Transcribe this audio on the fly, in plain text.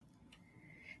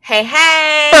Hey,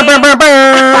 hey!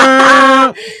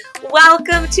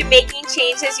 Welcome to Making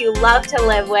Changes You Love to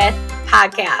Live With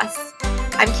podcast.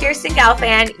 I'm Kirsten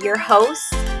Gelfand, your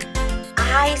host.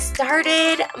 I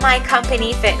started my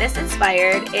company, Fitness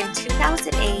Inspired, in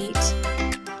 2008.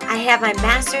 I have my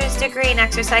master's degree in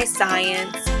exercise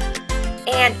science.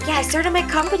 And I started my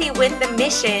company with the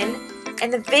mission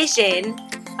and the vision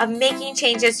of making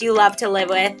changes you love to live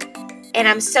with. And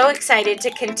I'm so excited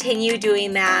to continue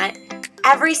doing that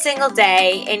every single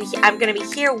day. And I'm going to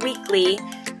be here weekly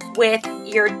with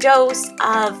your dose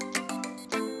of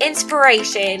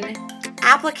inspiration,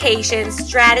 applications,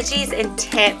 strategies, and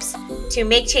tips to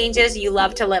make changes you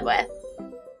love to live with.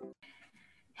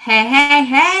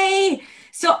 Hey.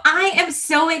 So I am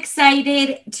so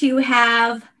excited to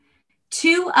have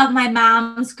two of my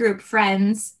mom's group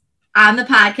friends on the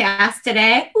podcast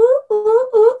today.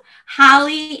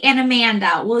 Holly and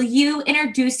Amanda, will you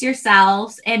introduce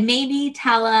yourselves and maybe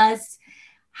tell us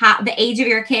the age of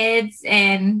your kids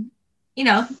and,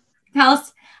 tell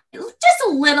us just a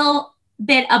little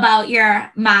bit about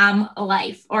your mom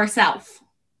life or self.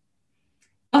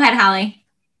 Go ahead, Holly.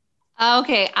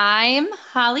 Okay, I'm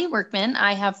Holly Workman.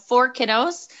 I have 4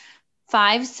 kiddos,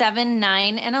 5, 7,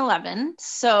 9, and 11.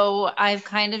 So I've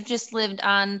kind of just lived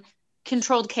on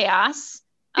controlled chaos.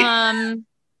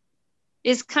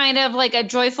 Is kind of like a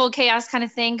joyful chaos kind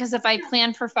of thing, because if I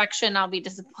plan perfection, I'll be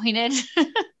disappointed.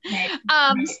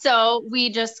 So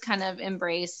we just kind of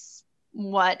embrace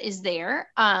what is there.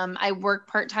 I work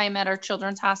part-time at our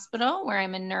children's hospital where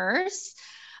I'm a nurse.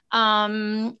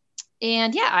 And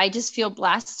I just feel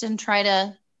blessed and try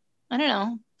to,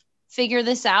 figure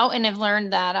this out. And I've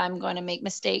learned that I'm going to make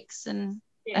mistakes, and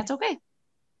that's okay.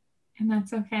 And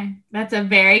that's okay. That's a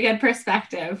very good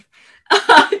perspective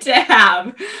to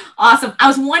have. Awesome. I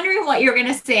was wondering what you were going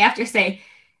to say after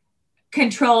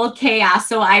controlled chaos.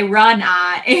 So I run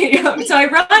on. I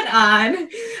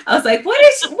was like, what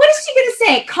is she going to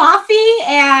say? Coffee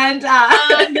and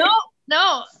No,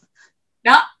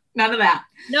 none of that.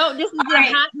 No, this is a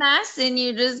hot mess, and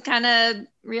you just kind of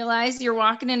realize you're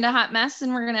walking into a hot mess,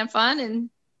 and we're going to have fun, and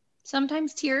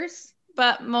sometimes tears,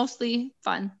 but mostly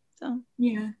fun. So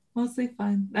yeah, mostly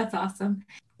fun. That's awesome.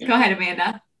 Go ahead,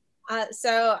 Amanda.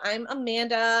 So I'm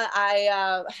Amanda.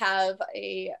 I have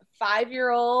a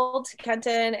 5-year-old,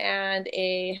 Kenton, and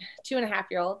a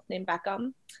 2.5-year-old named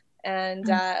Beckham. And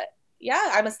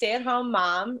I'm a stay-at-home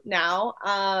mom now,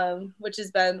 which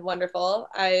has been wonderful.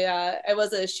 I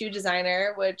was a shoe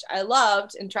designer, which I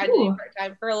loved and tried to do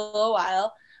part-time for a little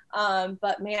while.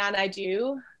 But man, I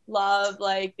do love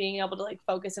being able to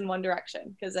focus in one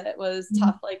direction, because it was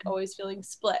tough, always feeling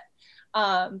split.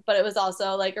 But it was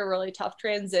also a really tough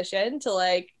transition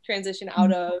to transition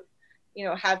out of,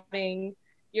 having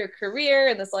your career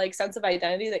and this sense of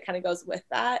identity that kind of goes with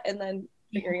that. And then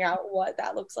figuring out what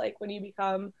that looks like when you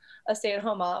become a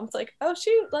stay-at-home mom. It's oh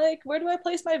shoot, where do I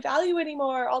place my value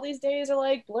anymore? All these days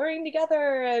are blurring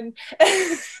together, and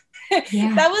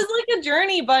that was a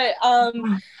journey. But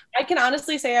I can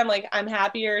honestly say I'm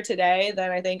happier today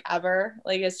than I think ever.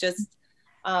 It's just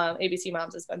ABC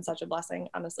Moms has been such a blessing,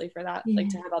 honestly, for that.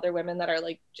 To have other women that are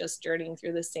just journeying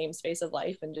through the same space of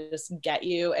life and just get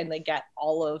you, and they get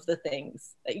all of the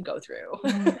things that you go through.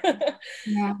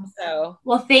 Yeah. So,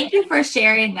 well, thank you for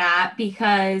sharing that,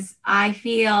 because I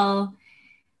feel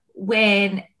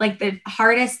when the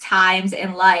hardest times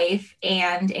in life,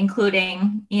 and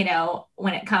including,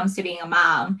 when it comes to being a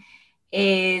mom,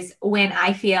 is when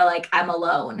I feel I'm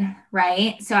alone,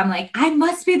 right? So I'm I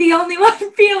must be the only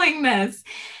one feeling this.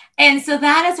 And so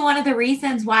that is one of the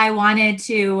reasons why I wanted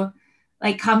to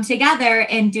come together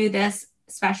and do this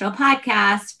special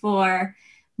podcast for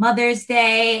Mother's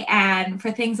Day and for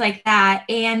things like that.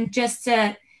 And just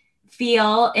to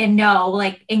feel and know,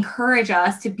 encourage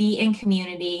us to be in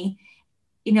community,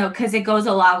 because it goes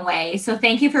a long way. So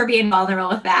thank you for being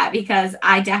vulnerable with that, because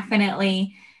I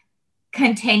definitely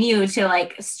continue to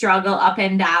struggle up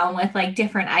and down with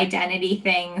different identity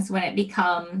things when it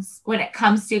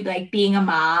comes to being a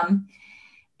mom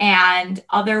and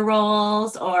other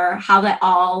roles, or how that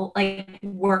all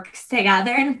works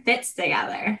together and fits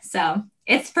together. So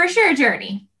it's for sure a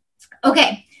journey.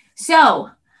 Okay.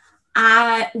 So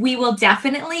we will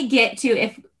definitely get to,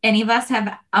 if any of us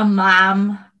have a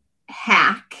mom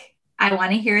hack, I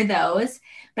want to hear those,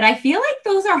 but I feel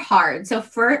those are hard. So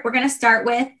first we're going to start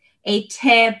with a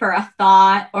tip or a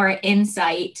thought or an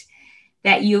insight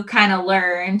that you kind of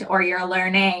learned, or you're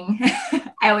learning.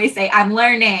 I always say I'm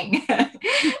learning.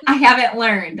 I haven't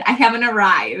learned. I haven't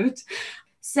arrived.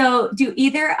 So do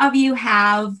either of you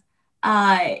have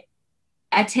a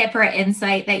tip or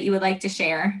insight that you would like to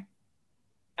share?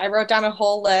 I wrote down a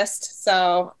whole list.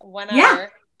 So whenever. Yeah.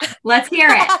 Let's hear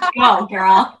it. Go,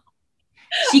 girl.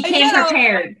 She came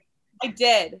prepared. I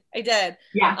did.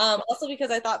 Yeah. Also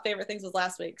because I thought favorite things was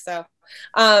last week. So,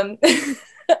 Nice.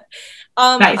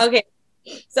 Okay.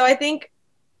 So I think,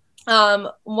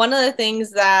 one of the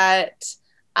things that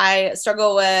I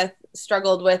struggled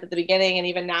with at the beginning and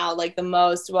even now, like the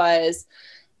most, was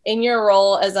in your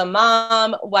role as a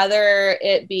mom, whether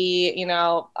it be, you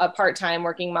know, a part-time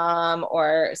working mom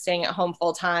or staying at home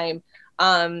full-time,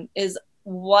 is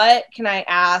what can I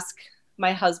ask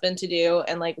my husband to do,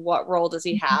 and like what role does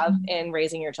he have in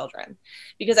raising your children?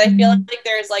 Because I feel like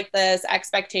there's like this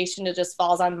expectation that just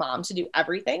falls on mom to do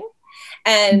everything,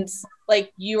 and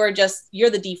like you're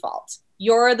the default.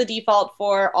 You're the default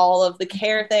for all of the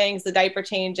care things, the diaper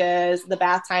changes, the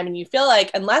bath time, and you feel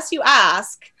like unless you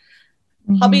ask,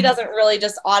 hubby doesn't really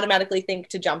just automatically think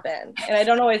to jump in. And I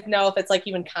don't always know if it's like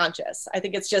even conscious. I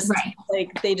think it's just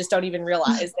like they just don't even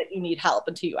realize that you need help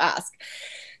until you ask.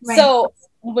 Right. So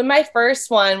when my first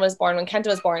one was born, when Kenta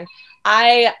was born,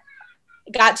 I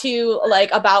got to like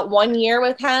about 1 year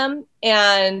with him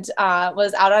and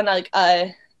was out on like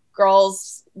a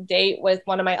girls' date with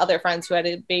one of my other friends who had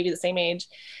a baby the same age.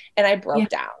 And I broke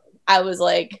down. I was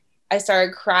like, I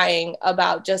started crying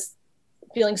about just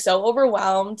feeling so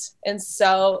overwhelmed. And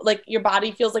so like your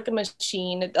body feels like a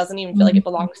machine. It doesn't even feel like it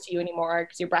belongs to you anymore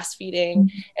because you're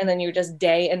breastfeeding and then you're just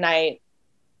day and night,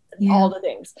 all the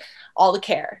things, all the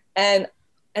care. And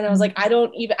I was like,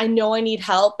 I know I need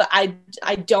help, but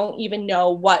I don't even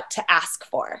know what to ask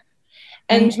for.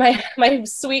 And my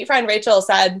sweet friend Rachel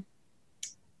said,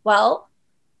 well,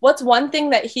 what's one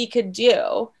thing that he could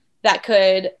do that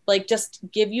could like just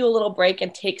give you a little break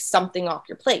and take something off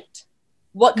your plate?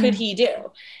 What could he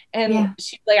do? And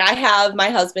she's like, I have my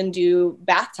husband do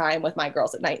bath time with my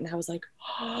girls at night. And I was like,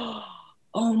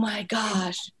 oh my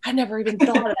gosh, I never even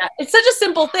thought of that. It's such a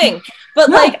simple thing, but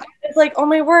like, it's like, oh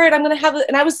my word, I'm going to have it.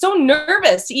 And I was so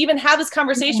nervous to even have this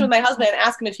conversation with my husband and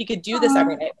ask him if he could do this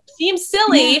every night. It seems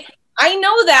silly. I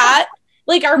know that.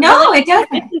 Like our relationship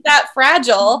isn't that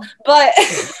fragile, but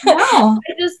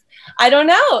I don't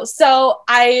know. So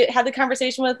I had the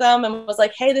conversation with them and was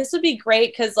like, hey, this would be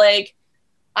great. Cause like,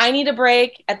 I need a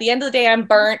break. At the end of the day, I'm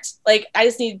burnt. Like I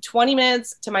just need 20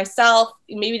 minutes to myself,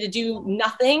 maybe to do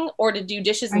nothing or to do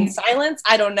dishes in silence.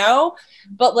 I don't know.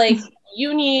 But like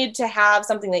you need to have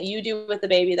something that you do with the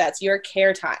baby that's your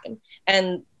care time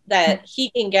and that he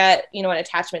can get, you know, an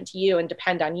attachment to you and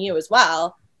depend on you as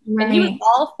well. Right. And he was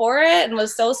all for it and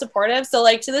was so supportive. So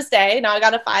like to this day, now I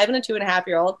got a 5 and a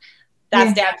 2.5-year-old.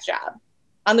 That's dad's job.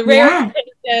 On the rare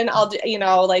occasion, I'll do, you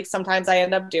know, like sometimes I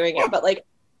end up doing it, but like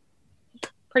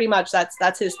pretty much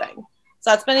that's his thing. So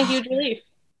that's been a huge relief.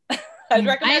 I'd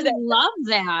recommend it. I love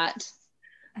that.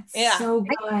 That's so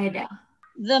good.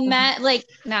 The men, like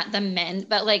not the men,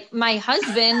 but like my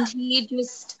husband, he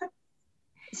just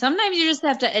sometimes you just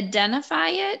have to identify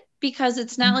it because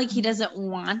it's not like he doesn't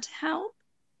want help,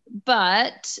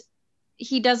 but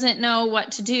he doesn't know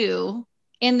what to do.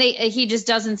 And he just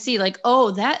doesn't see like,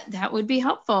 oh, that would be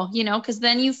helpful, you know, because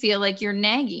then you feel like you're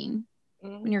nagging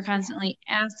when you're constantly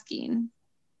asking.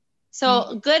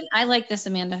 So good. I like this,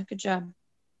 Amanda. Good job.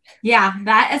 Yeah,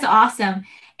 that is awesome.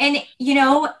 And, you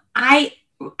know, I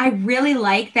really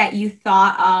like that you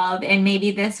thought of, and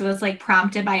maybe this was like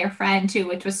prompted by your friend too,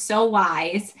 which was so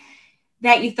wise,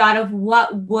 that you thought of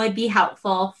what would be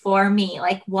helpful for me,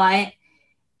 like what,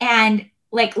 and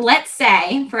like, let's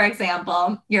say, for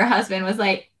example, your husband was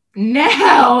like,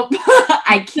 no,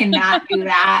 I cannot do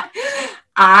that.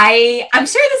 I'm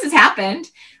sure this has happened.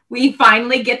 We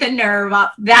finally get the nerve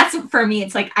up. That's for me.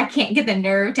 It's like, I can't get the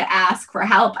nerve to ask for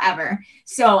help ever.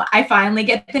 So I finally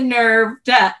get the nerve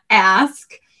to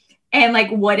ask. And like,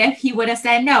 what if he would have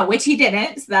said no, which he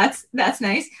didn't. So that's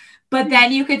nice. But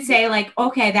then you could say like,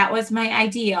 okay, that was my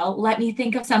ideal. Let me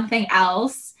think of something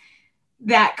else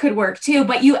that could work too.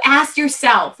 But you asked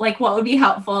yourself like, what would be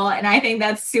helpful? And I think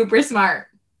that's super smart.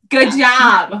 Good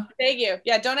job. Thank you.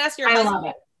 Yeah. Don't ask your husband. I love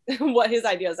it. What his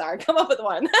ideas are. Come up with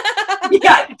one. He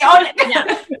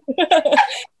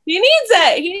needs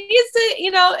it. He needs to,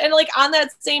 you know, and like on that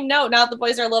same note, now that the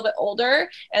boys are a little bit older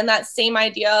and that same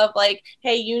idea of like,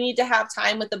 hey, you need to have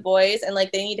time with the boys and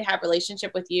like they need to have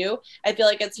relationship with you. I feel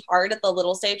like it's hard at the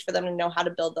little stage for them to know how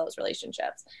to build those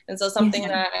relationships. And so something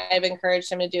that I've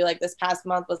encouraged him to do like this past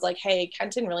month was like, hey,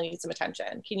 Kenton really needs some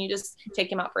attention. Can you just take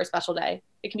him out for a special day?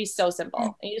 It can be so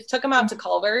simple. And you just took him out to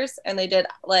Culver's and they did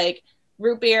like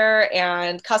root beer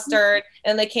and custard,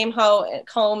 and they came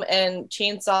home and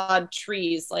chainsawed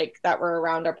trees like that were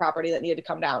around our property that needed to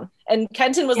come down. And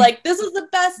Kenton was like, this was the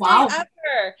best day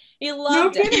ever. He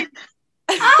loved it.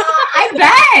 I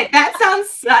bet. That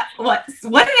sounds,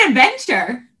 what an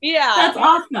adventure. Yeah. That's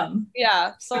awesome.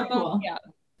 Yeah. So cool. Yeah.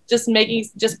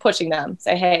 Just pushing them.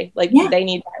 Say, hey, like they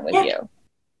need time with you.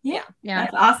 Yeah.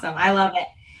 That's awesome. I love it.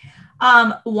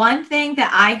 One thing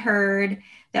that I heard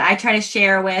that I try to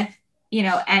share with,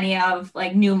 any of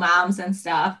like new moms and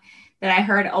stuff that I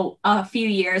heard a few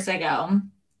years ago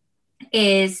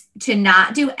is to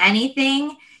not do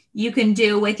anything you can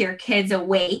do with your kids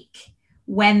awake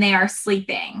when they are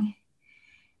sleeping.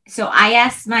 So I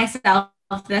asked myself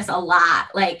this a lot.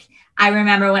 Like, I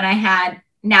remember when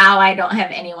now I don't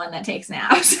have anyone that takes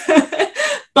naps,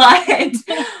 but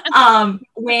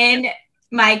when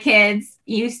my kids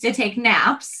used to take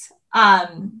naps,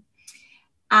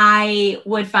 I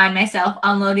would find myself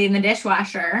unloading the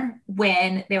dishwasher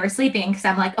when they were sleeping, because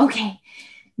I'm like, okay,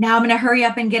 now I'm going to hurry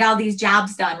up and get all these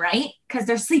jobs done, right? Because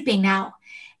they're sleeping now.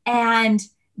 And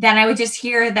then I would just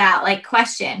hear that like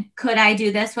question, could I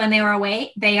do this when they are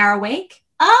awake?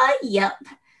 Yep.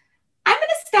 I'm going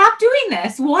to stop doing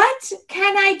this. What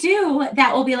can I do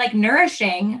that will be like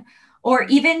nourishing, or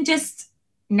even just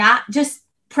not just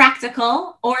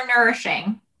practical or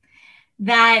nourishing,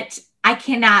 that I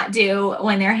cannot do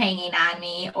when they're hanging on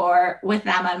me or with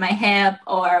them on my hip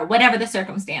or whatever the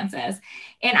circumstances.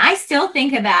 And I still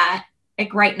think of that.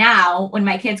 Like right now, when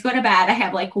my kids go to bed, I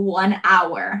have like 1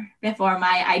 hour before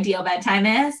my ideal bedtime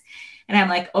is. And I'm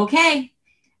like, okay,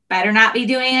 better not be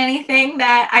doing anything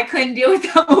that I couldn't do with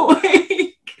them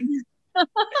awake.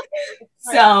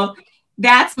 So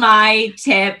that's my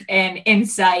tip and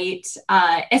insight,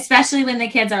 especially when the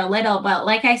kids are little. But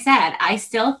like I said, I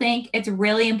still think it's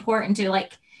really important to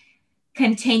like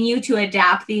continue to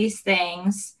adapt these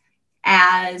things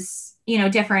as,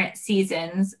 different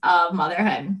seasons of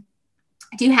motherhood.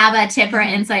 Do you have a tip or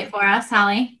insight for us,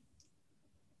 Holly?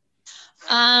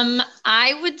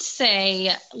 I would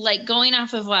say, like, going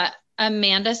off of what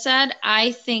Amanda said,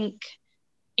 I think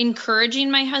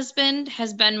encouraging my husband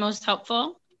has been most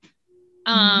helpful.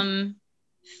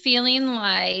 Feeling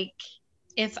like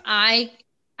if I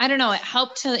don't know, it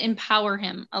helped to empower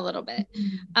him a little bit.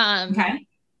 Okay.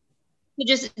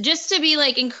 Just to be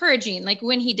like encouraging, like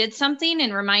when he did something,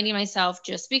 and reminding myself,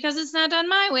 just because it's not done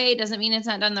my way doesn't mean it's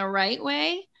not done the right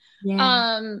way.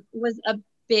 Was a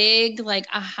big like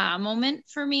aha moment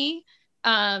for me.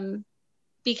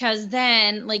 Because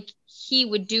then like he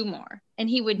would do more and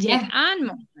he would take on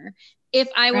more if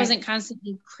I wasn't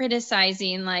constantly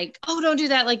criticizing, like, oh, don't do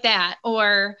that like that,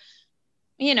 or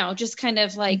just kind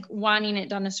of like wanting it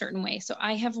done a certain way. So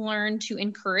I have learned to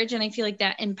encourage, and I feel like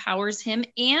that empowers him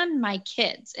and my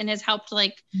kids, and has helped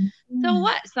like, so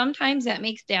what? Sometimes that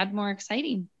makes dad more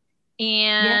exciting,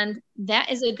 and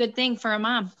that is a good thing for a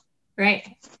mom. Right.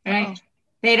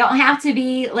 They don't have to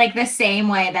be like the same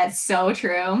way. That's so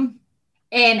true.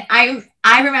 And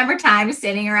I remember times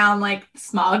sitting around like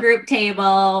small group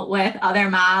table with other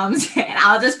moms, and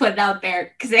I'll just put it out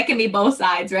there because it can be both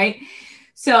sides, right?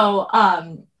 So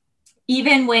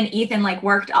even when Ethan like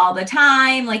worked all the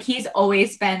time, like he's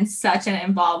always been such an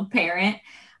involved parent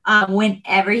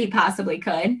whenever he possibly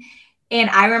could. And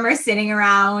I remember sitting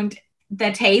around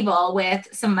the table with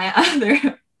some of my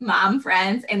other mom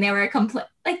friends, and they were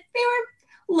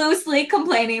loosely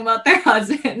complaining about their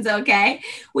husbands. Okay.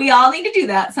 We all need to do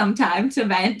that sometime to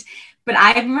vent. But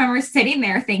I remember sitting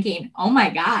there thinking, oh my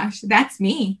gosh, that's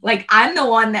me. Like, I'm the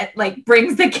one that like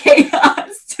brings the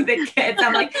chaos to the kids.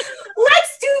 I'm like,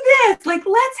 let's do this. Like,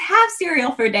 let's have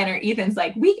cereal for dinner. Ethan's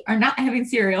like, we are not having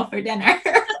cereal for dinner.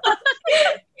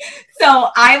 So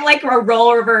I'm like a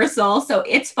role reversal. So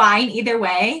it's fine either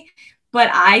way. But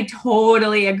I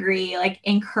totally agree, like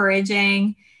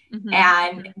encouraging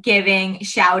and giving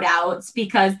shout outs,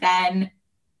 because then,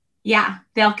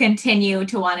 they'll continue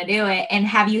to want to do it. And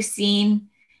have you seen,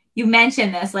 you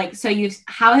mentioned this, like, so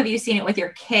how have you seen it with your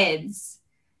kids?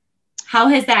 How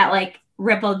has that like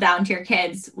rippled down to your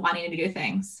kids wanting to do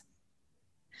things?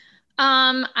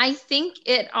 I think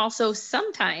it also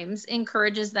sometimes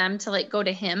encourages them to like go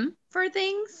to him for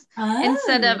things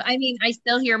instead of, I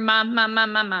still hear mom, mom,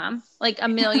 mom, mom, mom, like a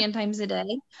million times a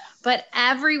day, but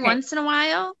every once in a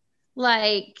while,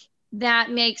 like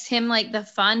that makes him like the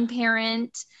fun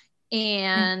parent.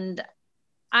 And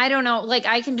I don't know, like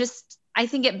I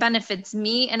think it benefits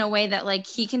me in a way that like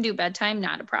he can do bedtime,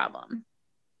 not a problem.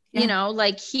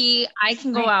 Like I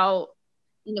can go out,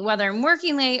 whether I'm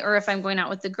working late or if I'm going out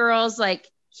with the girls, like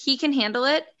he can handle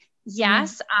it.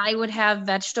 Yes, I would have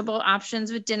vegetable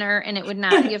options with dinner, and it would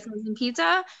not be a frozen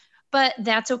pizza, but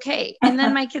that's okay. And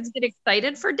then my kids get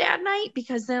excited for dad night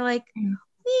because they're like,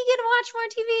 we get to watch more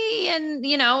TV, and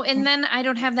and then I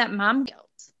don't have that mom guilt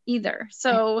either.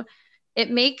 So it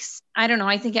makes, I don't know,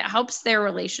 I think it helps their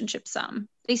relationship some.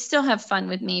 They still have fun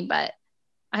with me, but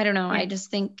I don't know. I just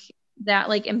think that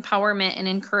like empowerment and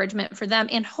encouragement for them.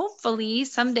 And hopefully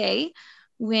someday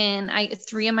when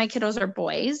 3 of my kiddos are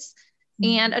boys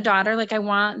and a daughter, like I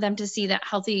want them to see that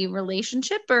healthy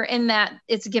relationship, or in that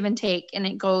it's give and take and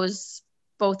it goes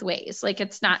both ways. Like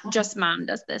it's not just mom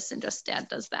does this and just dad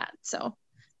does that. So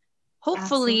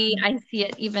hopefully I see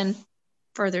it even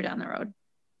further down the road.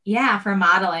 Yeah, for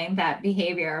modeling that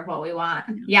behavior of what we want.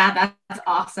 Yeah, that's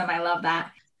awesome. I love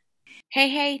that.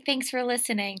 Hey, thanks for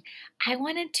listening. I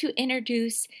wanted to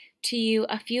introduce to you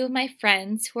a few of my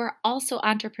friends who are also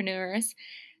entrepreneurs,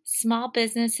 small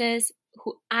businesses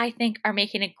who I think are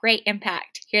making a great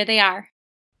impact. Here they are.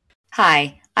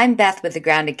 Hi, I'm Beth with The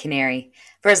Grounded Canary.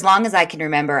 For as long as I can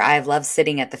remember, I have loved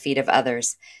sitting at the feet of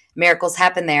others. Miracles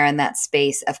happen there in that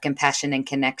space of compassion and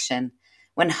connection.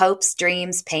 When hopes,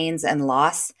 dreams, pains, and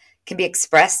loss can be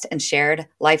expressed and shared,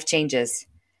 life changes.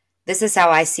 This is how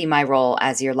I see my role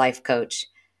as your life coach.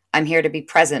 I'm here to be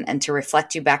present and to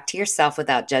reflect you back to yourself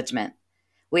without judgment.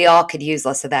 We all could use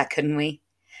less of that, couldn't we?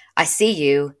 I see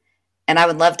you, and I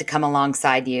would love to come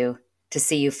alongside you to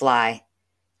see you fly.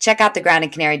 Check out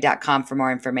thegroundedcanary.com for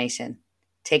more information.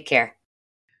 Take care.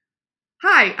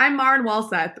 Hi, I'm Maren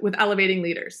Walseth with Elevating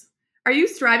Leaders. Are you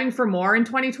striving for more in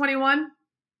 2021?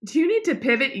 Do you need to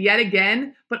pivot yet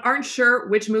again, but aren't sure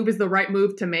which move is the right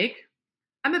move to make?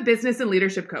 I'm a business and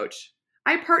leadership coach.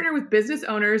 I partner with business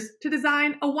owners to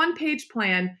design a one-page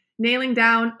plan nailing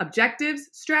down objectives,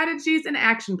 strategies, and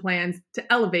action plans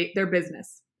to elevate their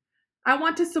business. I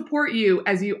want to support you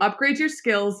as you upgrade your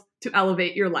skills to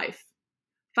elevate your life.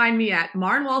 Find me at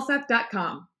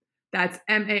marenwalseth.com. That's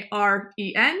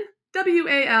MarenWalseth.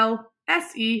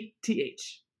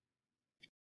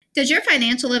 Does your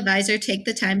financial advisor take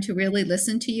the time to really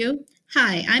listen to you?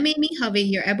 Hi, I'm Amy Hovey,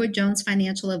 your Edward Jones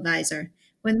financial advisor.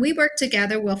 When we work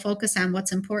together, we'll focus on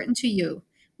what's important to you.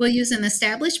 We'll use an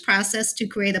established process to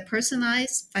create a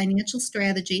personalized financial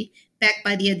strategy backed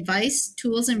by the advice,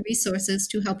 tools, and resources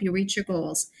to help you reach your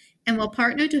goals. And we'll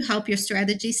partner to help your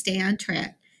strategy stay on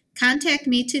track. Contact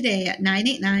me today at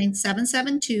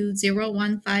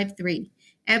 989-772-0153.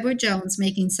 Edward Jones,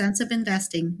 Making Sense of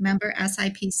Investing, member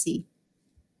SIPC.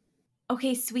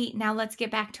 Okay, sweet. Now let's get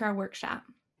back to our workshop.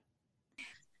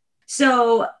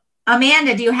 So,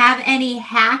 Amanda, do you have any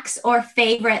hacks or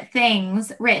favorite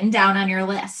things written down on your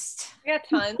list? I got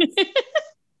tons.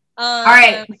 All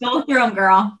right, go through them,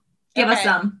 girl. Give us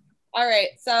some. All right,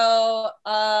 so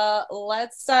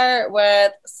let's start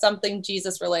with something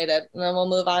Jesus related, and then we'll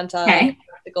move on to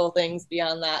practical things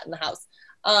beyond that in the house.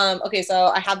 Okay, so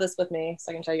I have this with me,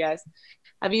 so I can show you guys.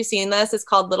 Have you seen this? It's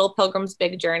called Little Pilgrim's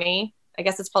Big Journey. I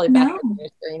guess it's probably back on your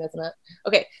screen, isn't it?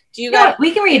 Okay, do you guys?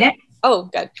 We can read it. Oh,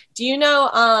 good. Do you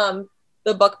know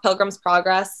the book Pilgrim's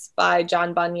Progress by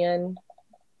John Bunyan?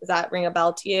 Does that ring a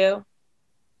bell to you?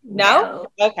 No?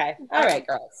 Okay. All right,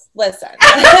 girls. Listen.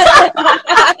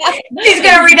 She's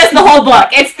going to read us the whole book.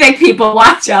 It's thick, people.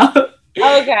 Watch out.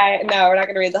 Okay. No, we're not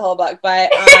going to read the whole book. But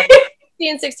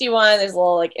 1661, there's a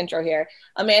little intro here.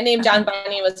 A man named John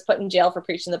Bunyan was put in jail for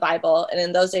preaching the Bible. And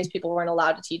in those days, people weren't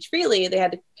allowed to teach freely. They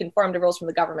had to conform to rules from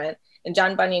the government. And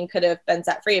John Bunyan could have been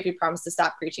set free if he promised to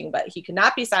stop preaching, but he could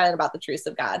not be silent about the truths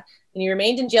of God. And he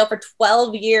remained in jail for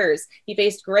 12 years. He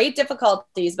faced great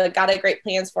difficulties, but God had great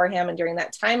plans for him. And during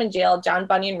that time in jail, John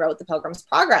Bunyan wrote The Pilgrim's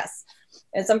Progress.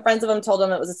 And some friends of him told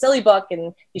him it was a silly book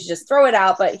and he should just throw it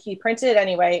out, but he printed it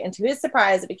anyway. And to his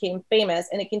surprise, it became famous,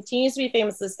 and it continues to be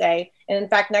famous this day. And in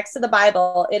fact, next to the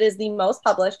Bible, it is the most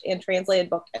published and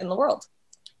translated book in the world.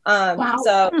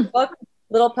 So the book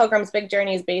Little Pilgrim's Big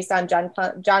Journey is based on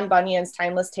John Bunyan's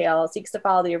timeless tale. It seeks to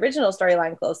follow the original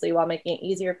storyline closely while making it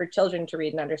easier for children to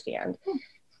read and understand.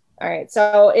 All right,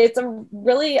 so it's a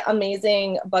really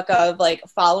amazing book of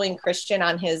following Christian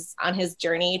on his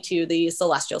journey to the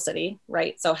celestial city,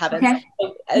 right? So heaven. Okay.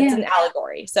 So it's an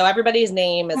allegory. So everybody's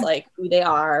name is who they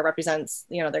are, represents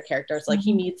their characters.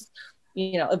 He meets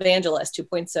evangelist who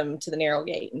points him to the narrow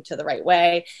gate and to the right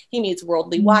way. He meets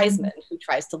worldly wiseman who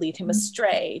tries to lead him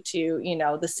astray to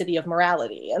the city of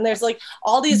morality. And there's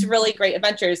all these really great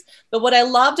adventures. But what I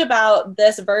loved about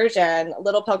this version,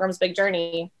 Little Pilgrim's Big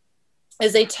Journey,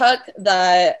 is they took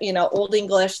the Old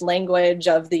English language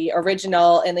of the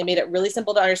original and they made it really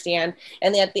simple to understand.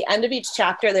 And then at the end of each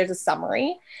chapter, there's a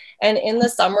summary. And in the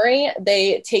summary,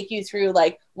 they take you through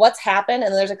what's happened.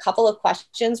 And there's a couple of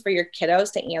questions for your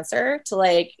kiddos to answer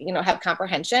to have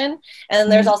comprehension. And then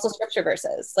there's also scripture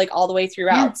verses all the way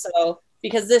throughout. So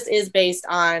because this is based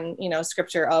on,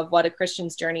 scripture of what a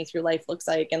Christian's journey through life looks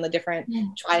like and the different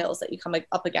trials that you come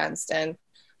up against. And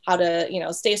how to, you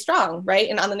know, stay strong, right?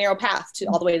 And on the narrow path to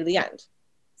all the way to the end.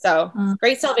 So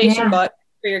great salvation book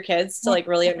for your kids to like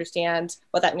really understand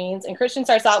what that means. And Christian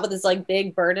starts out with this like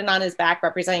big burden on his back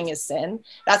representing his sin.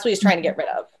 That's what he's trying to get rid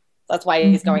of. That's why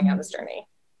he's going on this journey.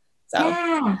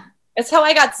 So it's how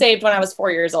I got saved when I was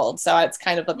 4 years old. So it's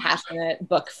kind of a passionate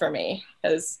book for me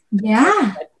because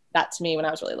that to me when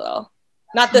I was really little.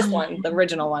 Not this one, the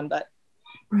original one, but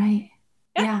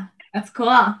yeah, that's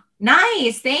cool.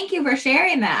 Nice. Thank you for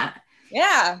sharing that.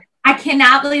 Yeah. I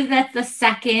cannot believe that's the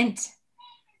second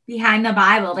behind the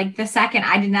Bible. Like the second,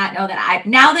 I did not know that.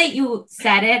 Now that you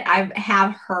said it, I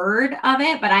have heard of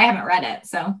it, but I haven't read it.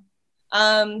 So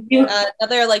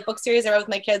another like book series I read with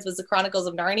my kids was the Chronicles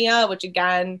of Narnia, which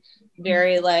again,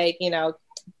 very like, you know,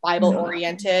 Bible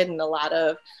oriented and a lot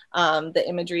of the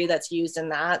imagery that's used in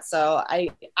that. So I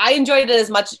enjoyed it as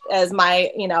much as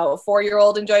my, you know,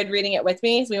 4-year-old enjoyed reading it with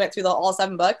me. So we went through all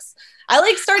 7 books. I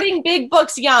like starting big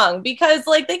books young because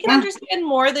like they can understand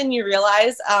more than you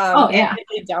realize. If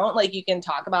they don't, like you can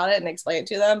talk about it and explain it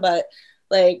to them, but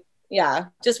like, yeah,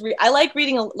 just I like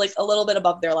reading like a little bit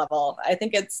above their level. I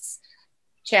think it's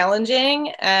challenging,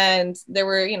 and there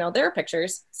were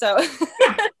pictures. So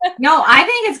no, I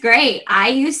think it's great.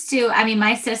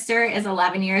 My sister is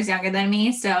 11 years younger than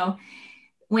me. So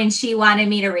when she wanted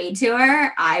me to read to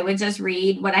her, I would just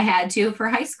read what I had to for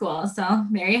high school. So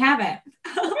there you have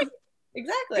it.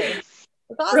 Exactly.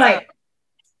 That's awesome. Right.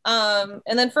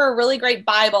 And then for a really great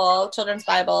Bible, children's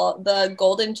Bible, the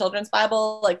Golden Children's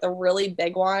Bible, like the really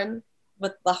big one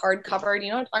with the hardcover, you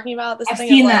know what I'm talking about? I've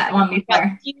seen that one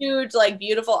before. Huge, like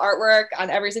beautiful artwork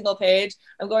on every single page.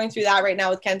 I'm going through that right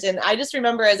now with Kenton. I just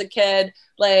remember as a kid,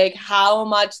 like how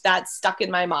much that stuck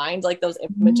in my mind, like those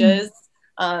images,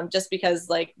 just because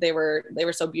like they were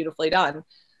so beautifully done.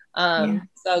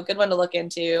 So good one to look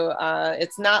into.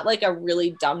 It's not like a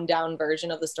really dumbed down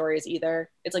version of the stories either.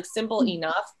 It's like simple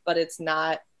enough, but it's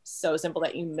not so simple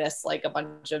that you miss like a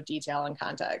bunch of detail and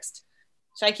context.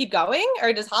 Should I keep going,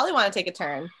 or does Holly want to take a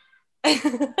turn?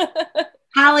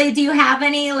 Holly, do you have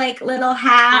any like little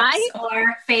hacks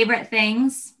or favorite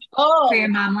things for your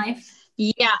mom life?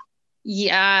 Yeah.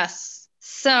 Yes.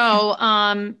 So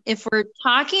if we're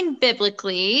talking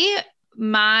biblically,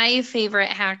 my favorite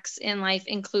hacks in life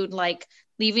include like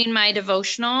leaving my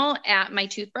devotional at my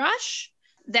toothbrush.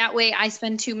 That way I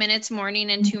spend 2 minutes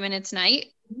morning and 2 minutes night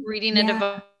reading a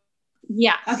devotional.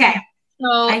 Yeah. Okay.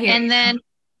 So, and then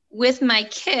with my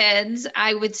kids,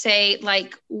 I would say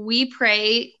like we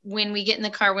pray when we get in the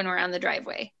car when we're on the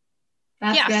driveway.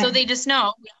 That's good. So they just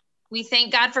know we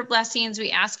thank God for blessings.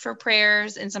 We ask for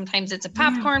prayers, and sometimes it's a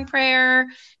popcorn prayer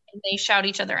and they shout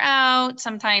each other out.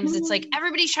 Sometimes it's like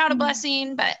everybody shout a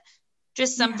blessing, but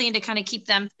just something to kind of keep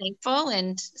them thankful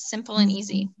and simple and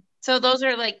easy. So those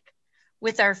are like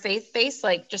with our faith base,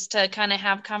 like just to kind of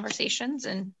have conversations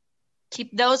and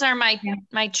keep, those are my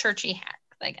churchy hacks,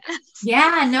 I guess.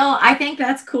 Yeah, no, I think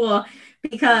that's cool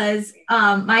because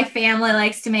my family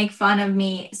likes to make fun of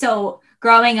me. So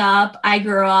growing up, I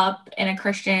grew up in a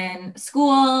Christian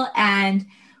school, and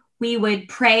we would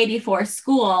pray before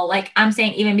school. Like I'm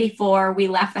saying, even before we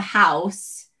left the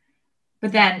house.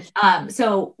 But then,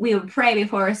 so we would pray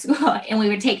before school, and we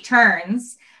would take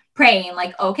turns praying.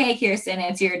 Like, okay, Kirsten,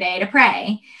 it's your day to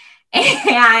pray.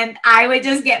 And I would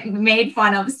just get made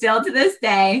fun of still to this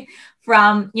day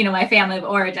from, you know, my family of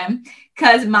origin,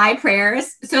 because my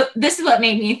prayers. So this is what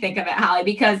made me think of it, Holly,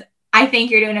 because I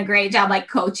think you're doing a great job, like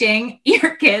coaching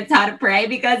your kids how to pray,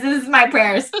 because this is my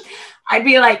prayers. I'd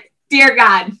be like, dear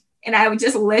God. And I would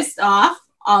just list off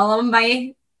all of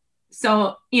my,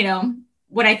 so, you know,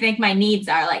 what I think my needs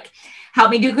are, like, help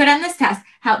me do good on this test.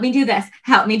 Help me do this.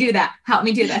 Help me do that. Help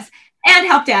me do this. And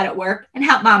help dad at work, and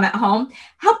help mom at home.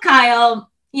 Help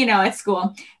Kyle, you know, at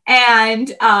school,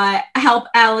 and help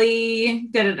Ellie,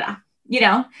 you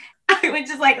know. I would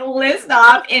just like list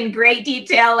off in great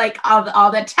detail, like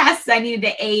all the tests I needed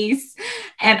to ace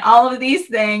and all of these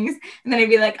things. And then I'd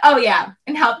be like, oh yeah,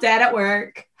 and help dad at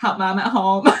work, help mom at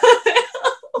home.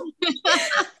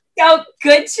 So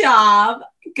good job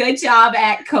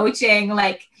at coaching.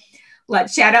 Like,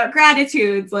 let's shout out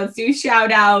gratitudes. Let's do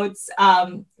shout outs.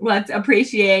 Let's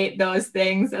appreciate those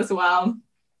things as well.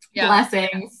 Yeah.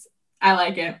 Blessings. I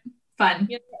like it. Fun.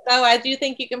 Yeah. So I do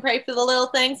think you can pray for the little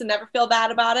things and never feel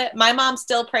bad about it. My mom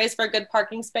still prays for a good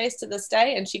parking space to this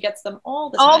day, and she gets them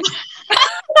all the time.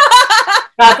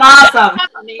 That's awesome.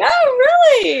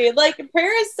 Oh, really? Like,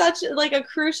 prayer is such like a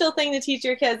crucial thing to teach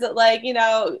your kids that, like, you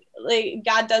know, like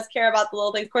God does care about the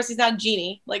little things. Of course, he's not a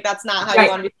genie. Like, that's not how you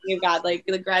want to be thinking of God. Like,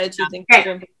 the gratitude thing.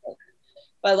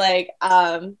 But like,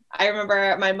 I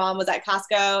remember my mom was at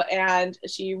Costco and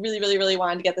she really, really, really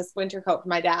wanted to get this winter coat for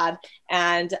my dad.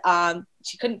 And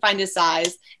she couldn't find his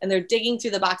size. And they're digging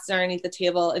through the box underneath the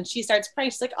table. And she starts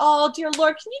praying. She's like, oh, dear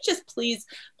Lord, can you just please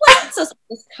bless us with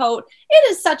this coat?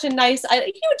 It is such a nice, he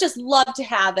would just love to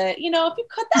have it. You know, if you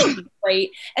could, that would be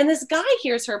great. And this guy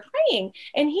hears her praying.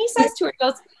 And he says to her, he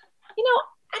goes, you know,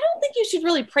 I don't think you should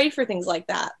really pray for things like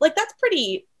that. Like, that's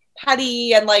pretty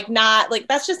petty and like not like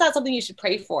that's just not something you should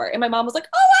pray for. And my mom was like,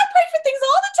 oh, I pray for things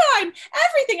all the time,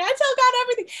 everything, I tell God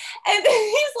everything. And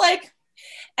he's like,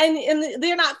 and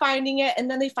they're not finding it, and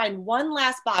then they find one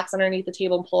last box underneath the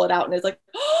table and pull it out, and it's like,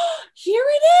 oh, here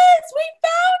it is, we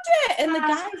found it. And the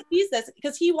guy sees this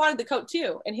because he wanted the coat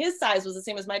too, and his size was the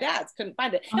same as my dad's, couldn't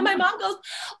find it. And my mom goes,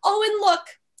 oh, and look,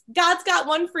 God's got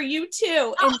one for you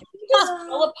too. And he just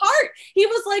fell apart. He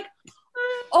was like,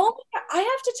 oh, I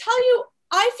have to tell you,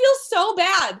 I feel so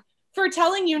bad for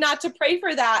telling you not to pray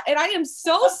for that. And I am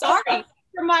so sorry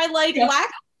for my like lack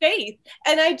of faith.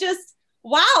 And I just,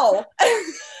 wow.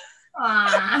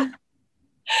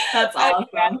 That's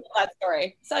awesome. That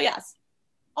story. So yes,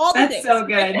 all the That's things. so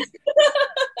good.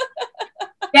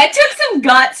 That took some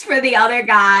guts for the other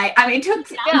guy. I mean, it took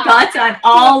guts on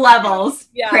all levels.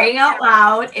 Yeah. Praying out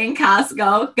loud in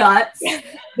Costco, guts.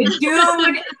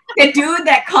 The dude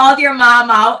that called your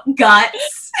mom out,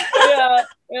 guts.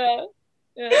 Yeah.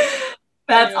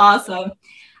 That's awesome.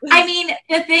 I mean,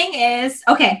 the thing is,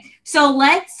 okay, so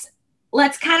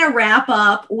let's kind of wrap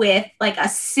up with like a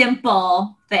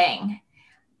simple thing.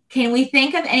 Can we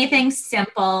think of anything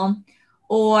simple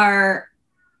or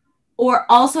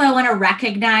also I want to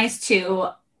recognize too,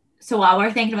 so while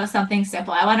we're thinking about something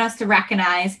simple, I want us to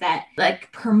recognize that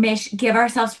like give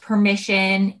ourselves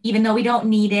permission, even though we don't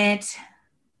need it,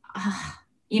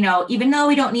 even though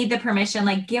we don't need the permission,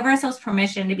 like give ourselves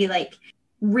permission to be like,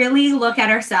 really look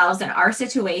at ourselves and our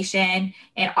situation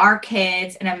and our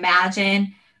kids and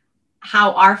imagine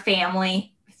how our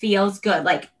family feels good.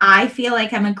 Like, I feel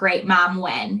like I'm a great mom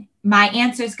when my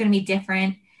answer is going to be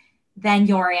different than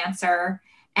your answer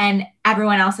and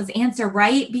everyone else's answer,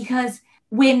 right? Because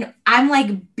when I'm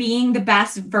like being the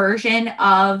best version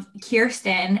of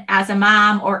Kirsten as a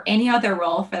mom or any other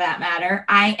role for that matter,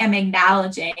 I am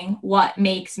acknowledging what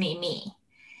makes me me.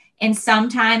 And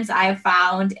sometimes I've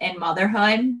found in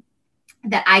motherhood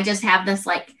that I just have this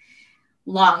like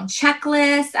long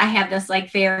checklist. I have this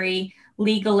like very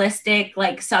legalistic,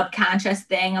 like subconscious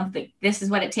thing of this is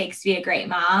what it takes to be a great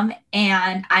mom.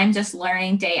 And I'm just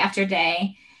learning day after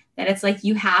day that it's like,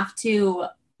 you have to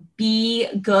be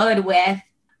good with,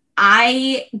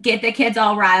 I get the kids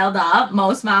all riled up.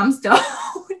 Most moms don't.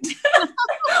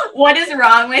 What is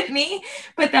wrong with me?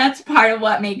 But that's part of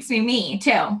what makes me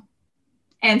too.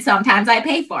 And sometimes I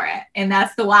pay for it. And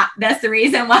that's the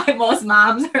reason why most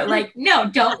moms are like, no,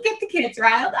 don't get the kids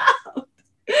riled up.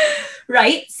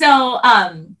 Right. So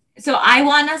I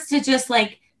want us to just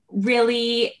like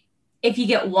really, if you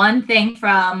get one thing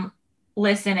from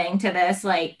listening to this,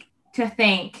 like to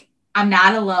think I'm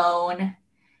not alone.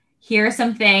 Here are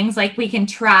some things, like we can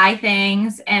try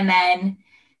things and then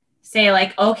say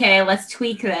like, okay, let's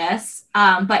tweak this.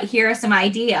 But here are some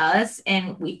ideas.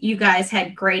 And you guys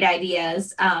had great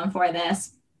ideas for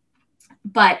this.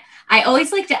 But I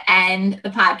always like to end the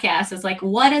podcast as like,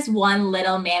 what is one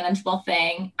little manageable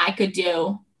thing I could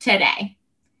do today?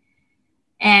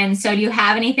 And so do you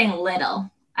have anything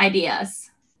little ideas?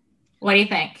 What do you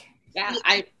think? Yeah,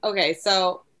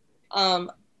 So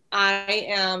I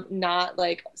am not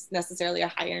like necessarily a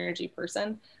high energy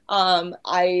person.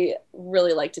 I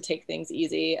really like to take things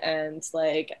easy and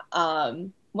like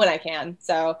when I can.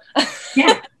 So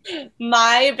yeah.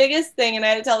 My biggest thing, and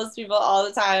I tell this to people all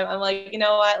the time, I'm like, you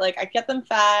know what? Like, I get them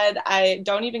fed. I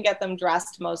don't even get them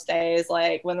dressed most days.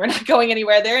 Like when we're not going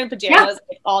anywhere, they're in pajamas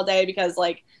all day because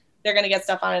like they're gonna get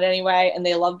stuff on it anyway, and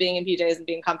they love being in PJs and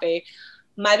being comfy.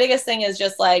 My biggest thing is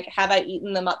just like, have I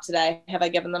eaten them up today? Have I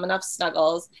given them enough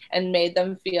snuggles and made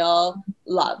them feel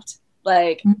loved?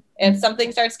 Like if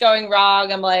something starts going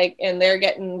wrong, I'm like, and they're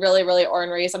getting really, really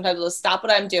ornery, sometimes I'll stop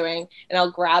what I'm doing and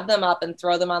I'll grab them up and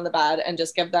throw them on the bed and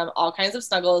just give them all kinds of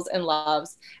snuggles and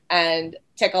loves and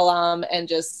tickle them and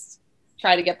just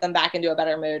try to get them back into a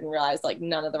better mood and realize like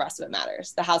none of the rest of it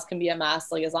matters. The house can be a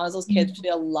mess. Like as long as those kids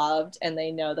feel loved and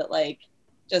they know that like,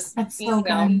 just that's so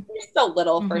good. So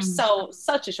little for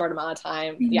such a short amount of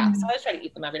time. Yeah. So I just try to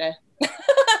eat them every day.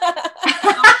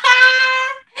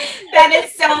 That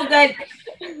is so good.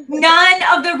 None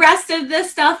of the rest of this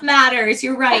stuff matters.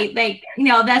 You're right. Like,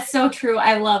 that's so true.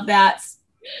 I love that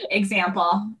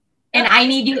example. And I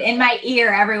need you in my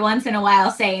ear every once in a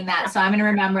while saying that. So I'm going to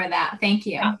remember that. Thank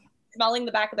you. Yeah. Smelling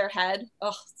the back of their head.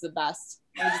 Oh, it's the best.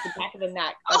 Just the back of the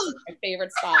neck. That's my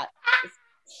favorite spot.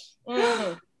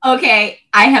 Okay,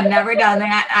 I have never done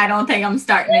that. I don't think I'm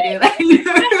starting to do that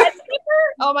either.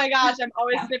 Oh my gosh, I'm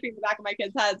always snipping the back of my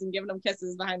kids' heads and giving them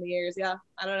kisses behind the ears. Yeah,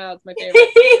 I don't know. It's my favorite.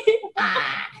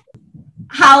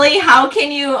 Holly, how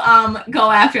can you go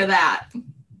after that?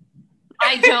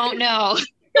 I don't know.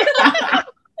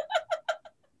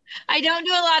 I don't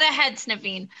do a lot of head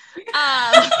sniffing.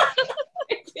 I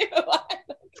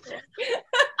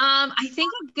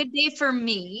think a good day for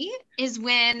me is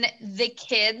when the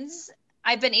kids,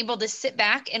 I've been able to sit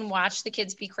back and watch the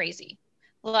kids be crazy.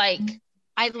 Like,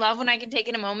 I love when I can take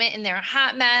in a moment and they're a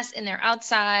hot mess and they're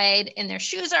outside and their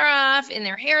shoes are off and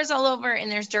their hair is all over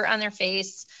and there's dirt on their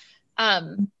face.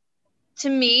 To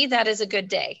me, that is a good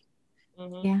day.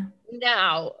 Yeah.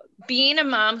 Now, being a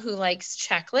mom who likes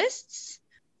checklists,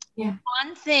 yeah,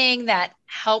 one thing that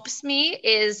helps me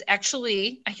is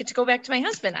actually, I get to go back to my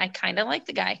husband. I kind of like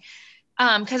the guy.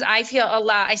 Because I feel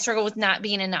I struggle with not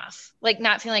being enough, like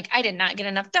not feeling like I did not get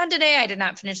enough done today. I did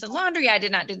not finish the laundry. I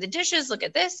did not do the dishes. Look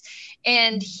at this.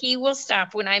 And he will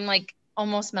stop when I'm like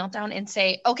almost meltdown and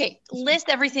say, okay, list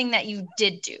everything that you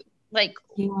did do. Like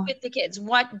with the kids,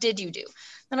 what did you do?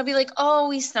 Then I'll be like, oh,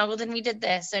 we snuggled and we did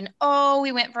this. And oh,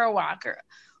 we went for a walk or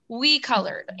we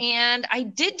colored. And I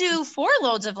did do 4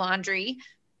 loads of laundry.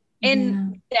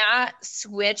 And that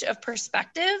switch of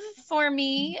perspective for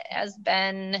me has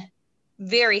been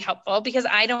very helpful because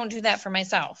I don't do that for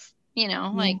myself. You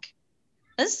know, like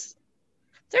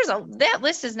that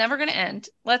list is never going to end.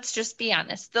 Let's just be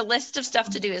honest. The list of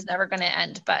stuff to do is never going to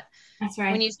end. But that's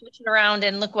right. When you switch it around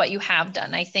and look what you have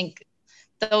done, I think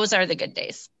those are the good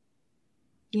days.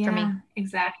 Yeah, for me.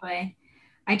 Exactly.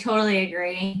 I totally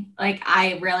agree. Like,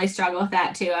 I really struggle with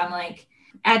that too. I'm like,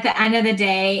 at the end of the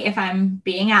day, if I'm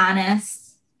being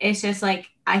honest, it's just like,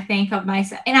 I think of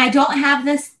myself, and I don't have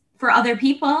this for other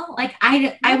people. Like,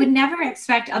 I would never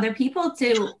expect other people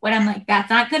to, when I'm like, that's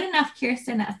not good enough,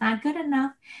 Kirsten, that's not good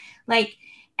enough. Like,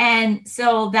 and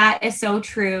so that is so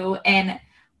true. And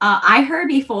I heard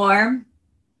before,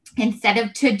 instead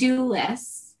of to-do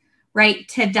lists, write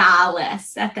to-da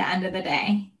lists at the end of the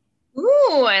day.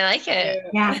 Ooh, I like it.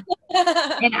 Yeah.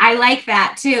 And I like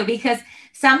that too, because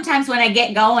sometimes when I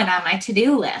get going on my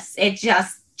to-do list, it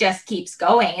just keeps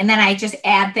going. And then I just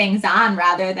add things on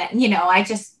rather than,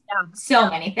 so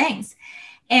many things.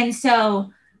 And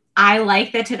so I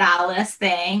like the to-do list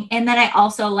thing. And then I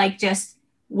also like just,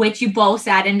 which you both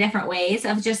said in different ways,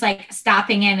 of just like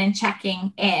stopping in and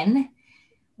checking in,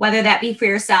 whether that be for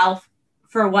yourself,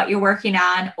 for what you're working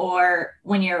on, or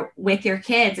when you're with your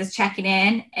kids, is checking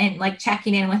in and like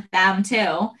checking in with them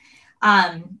too.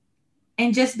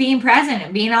 And just being present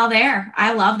and being all there.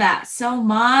 I love that so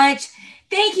much.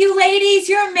 Thank you, ladies.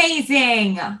 You're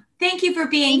amazing. Thank you for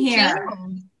being here.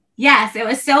 Yes, it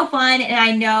was so fun. And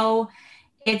I know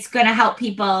it's going to help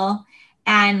people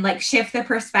and like shift the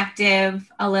perspective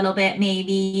a little bit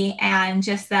maybe. And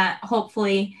just that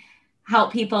hopefully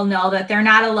help people know that they're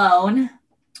not alone,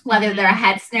 whether they're a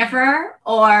head sniffer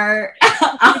or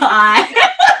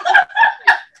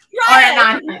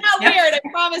Right. It's not weird. I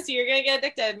promise you, you're going to get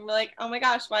addicted. And we're like, oh my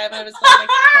gosh, why haven't I been stopping?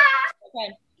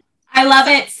 Okay. I love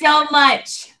it so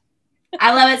much.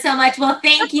 I love it so much. Well,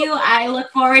 thank you. I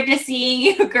look forward to seeing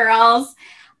you girls,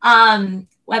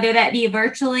 whether that be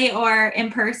virtually or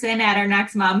in person at our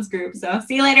next moms group. So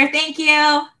see you later. Thank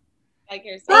you. Thank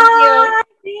you.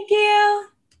 Thank you.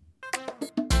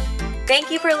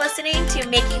 Thank you for listening to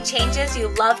Making Changes You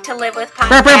Love to Live With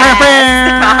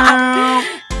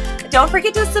podcast. Don't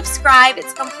forget to subscribe.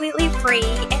 It's completely free.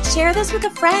 And share this with a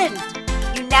friend.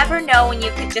 You never know when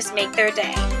you could just make their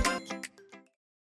day.